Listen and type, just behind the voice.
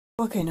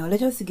Okay, now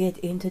let us get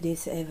into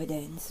this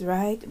evidence,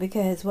 right?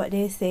 Because what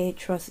they say,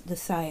 trust the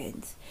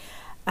science.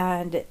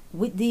 And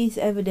with these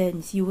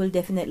evidence, you will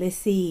definitely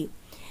see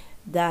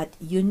that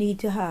you need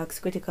to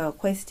ask critical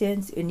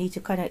questions. You need to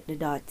connect the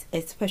dots,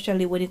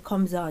 especially when it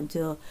comes on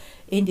to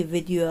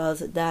individuals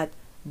that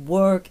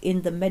work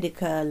in the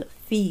medical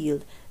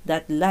field,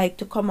 that like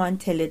to come and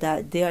tell you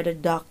that they are the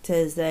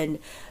doctors and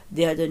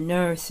they are the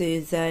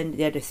nurses and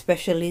they are the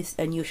specialists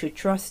and you should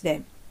trust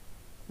them,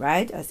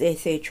 right? As they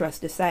say,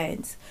 trust the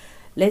science.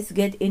 Let's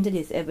get into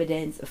this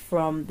evidence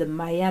from the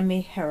Miami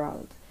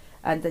Herald,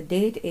 and the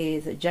date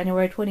is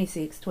January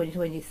 26,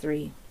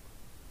 2023.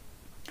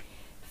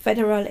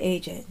 Federal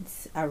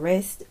agents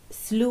arrest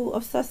slew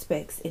of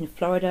suspects in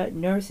Florida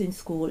nursing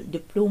school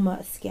diploma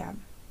scam.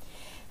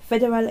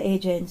 Federal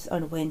agents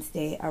on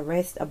Wednesday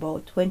arrest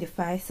about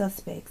 25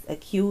 suspects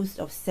accused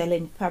of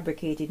selling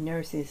fabricated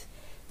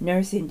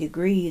nursing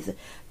degrees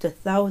to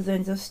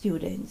thousands of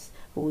students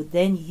who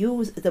then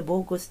use the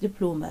bogus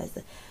diplomas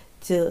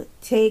to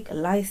take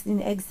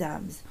licensing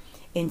exams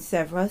in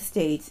several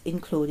states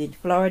including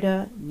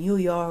Florida, New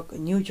York,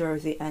 New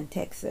Jersey, and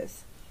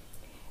Texas.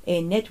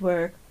 A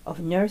network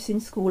of nursing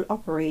school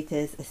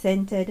operators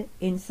centered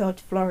in South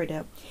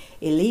Florida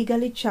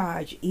illegally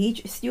charge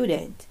each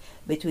student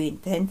between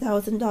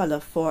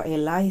 $10,000 for a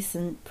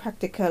licensed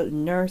practical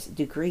nurse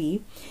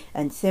degree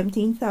and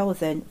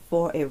 $17,000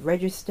 for a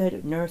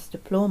registered nurse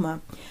diploma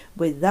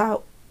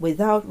without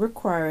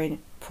requiring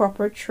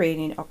proper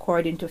training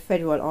according to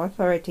federal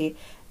authority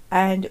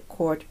and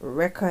court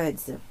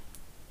records.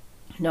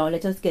 Now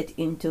let us get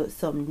into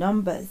some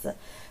numbers.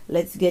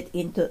 Let's get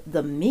into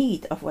the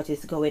meat of what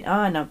is going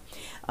on.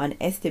 An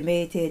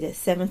estimated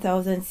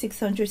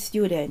 7,600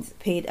 students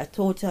paid a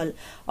total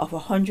of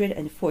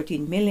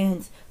 $114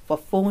 million for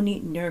phony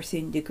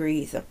nursing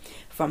degrees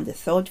from the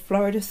South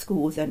Florida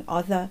schools and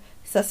other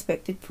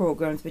suspected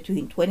programs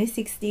between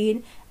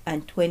 2016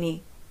 and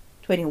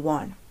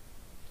 2021.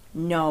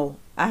 Now,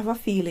 I have a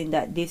feeling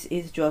that this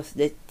is just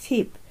the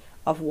tip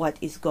of what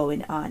is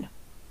going on,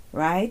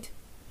 right?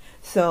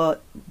 So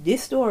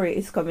this story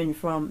is coming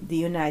from the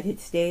United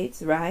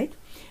States, right?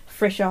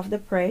 Fresh off the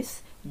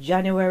press,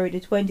 January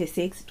the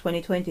 26th,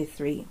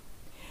 2023.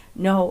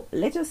 Now,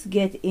 let us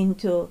get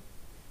into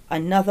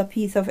another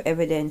piece of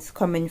evidence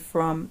coming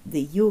from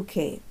the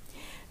UK.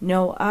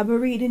 Now, I'll be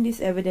reading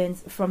this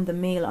evidence from the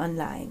Mail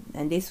Online,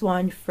 and this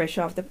one fresh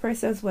off the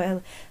press as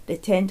well, the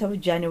 10th of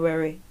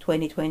January,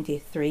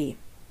 2023.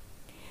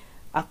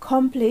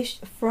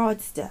 Accomplished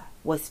fraudster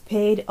was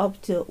paid up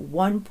to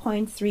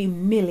 $1.3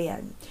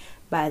 million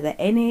by the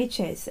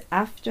NHS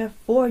after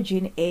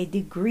forging a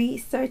degree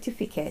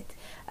certificate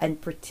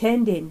and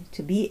pretending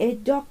to be a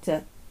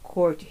doctor,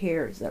 court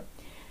hears.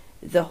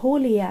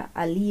 Zaholia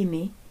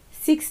Alimi,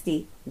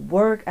 60,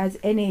 worked as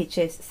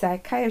NHS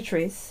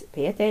psychiatrist,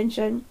 pay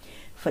attention,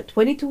 for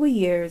 22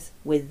 years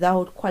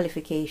without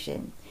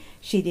qualification.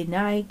 She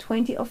denied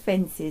 20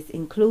 offenses,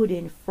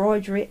 including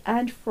forgery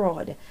and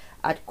fraud,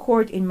 at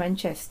court in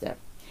Manchester.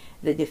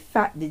 The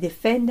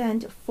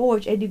defendant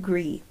forged a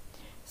degree,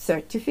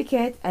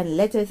 certificate, and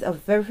letters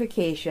of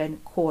verification,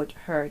 court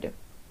heard.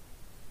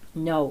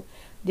 No,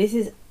 this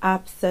is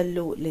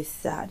absolutely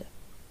sad,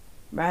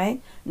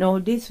 right? Now,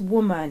 this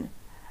woman,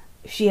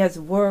 she has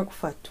worked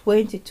for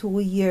 22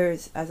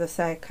 years as a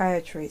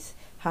psychiatrist,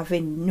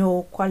 having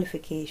no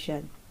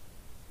qualification,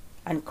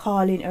 and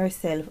calling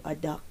herself a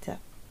doctor.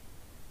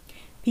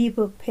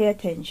 People, pay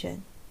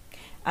attention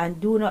and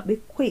do not be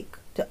quick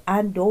to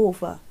hand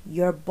over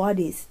your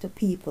bodies to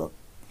people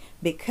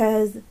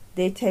because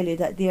they tell you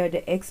that they are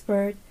the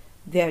expert,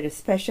 they are the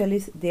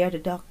specialists, they are the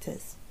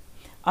doctors.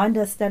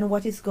 Understand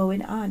what is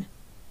going on,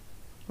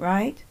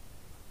 right?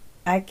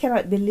 I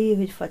cannot believe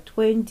it. For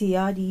 20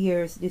 odd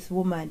years this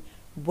woman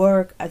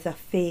worked as a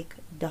fake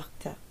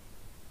doctor.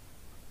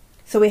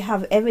 So we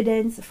have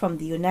evidence from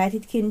the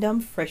United Kingdom,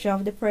 fresh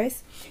off the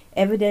press,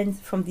 evidence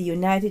from the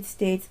United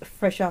States,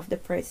 fresh off the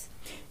press.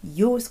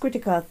 Use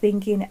critical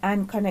thinking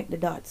and connect the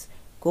dots.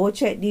 Go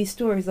check these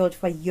stories out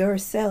for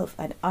yourself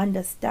and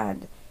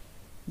understand.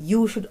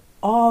 You should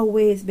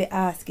always be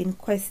asking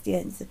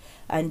questions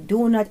and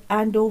do not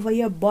hand over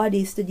your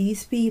bodies to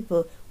these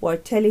people who are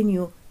telling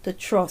you to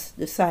trust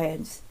the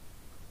science,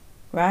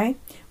 right?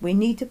 We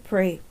need to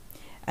pray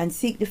and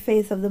seek the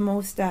face of the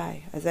Most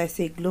High. As I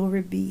say,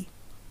 glory be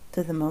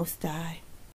to the Most High.